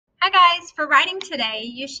Hi guys, for writing today,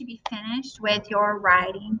 you should be finished with your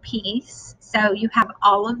writing piece. So you have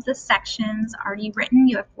all of the sections already written.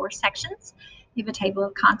 You have 4 sections. You have a table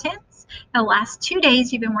of contents. The last 2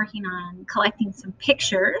 days you've been working on collecting some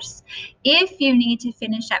pictures. If you need to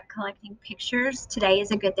finish up collecting pictures, today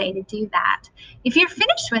is a good day to do that. If you're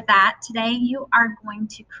finished with that, today you are going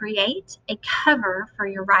to create a cover for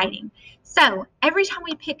your writing. So every time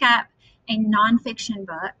we pick up a nonfiction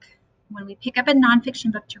book, when we pick up a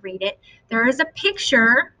nonfiction book to read it, there is a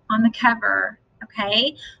picture on the cover,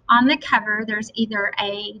 okay? On the cover, there's either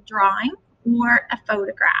a drawing or a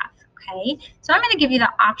photograph, okay? So I'm going to give you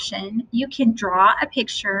the option. You can draw a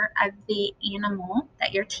picture of the animal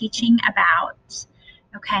that you're teaching about,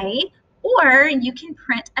 okay? Or you can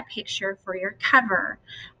print a picture for your cover.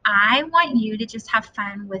 I want you to just have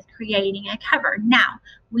fun with creating a cover. Now,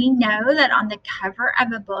 we know that on the cover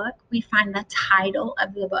of a book, we find the title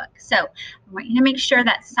of the book. So I want you to make sure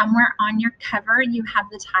that somewhere on your cover, you have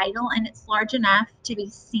the title and it's large enough to be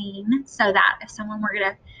seen so that if someone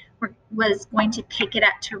was going to pick it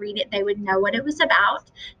up to read it, they would know what it was about,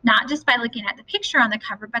 not just by looking at the picture on the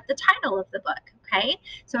cover, but the title of the book, okay?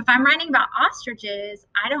 So if I'm writing about ostriches,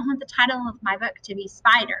 I don't want the title of my book to be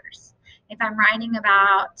spiders. If I'm writing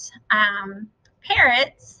about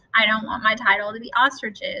parrots, I don't want my title to be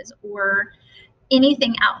ostriches or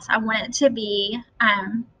anything else. I want it to be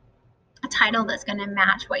a title that's going to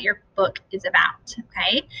match what your book is about,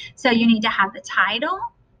 okay? So you need to have the title,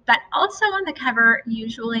 but also on the cover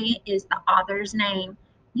usually is the author's name.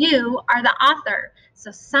 You are the author.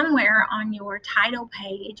 So somewhere on your title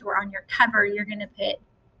page or on your cover, you're going to put,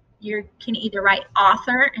 you can either write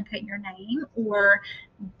author and put your name or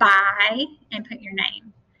by and put your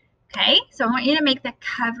name. Okay, so I want you to make the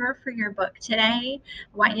cover for your book today.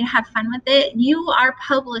 I want you to have fun with it. You are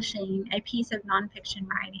publishing a piece of nonfiction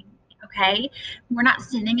writing, okay? We're not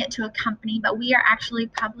sending it to a company, but we are actually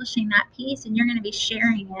publishing that piece and you're going to be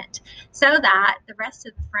sharing it so that the rest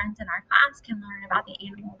of the friends in our class can learn about the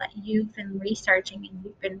animal that you've been researching and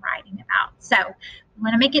you've been writing about. So we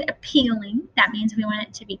want to make it appealing. That means we want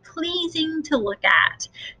it to be pleasing to look at.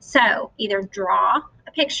 So either draw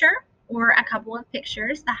a picture or a couple of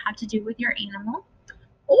pictures that have to do with your animal,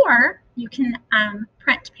 or you can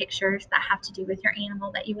print pictures that have to do with your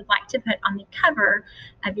animal that you would like to put on the cover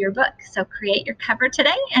of your book. So create your cover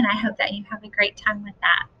today, and I hope that you have a great time with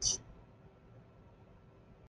that.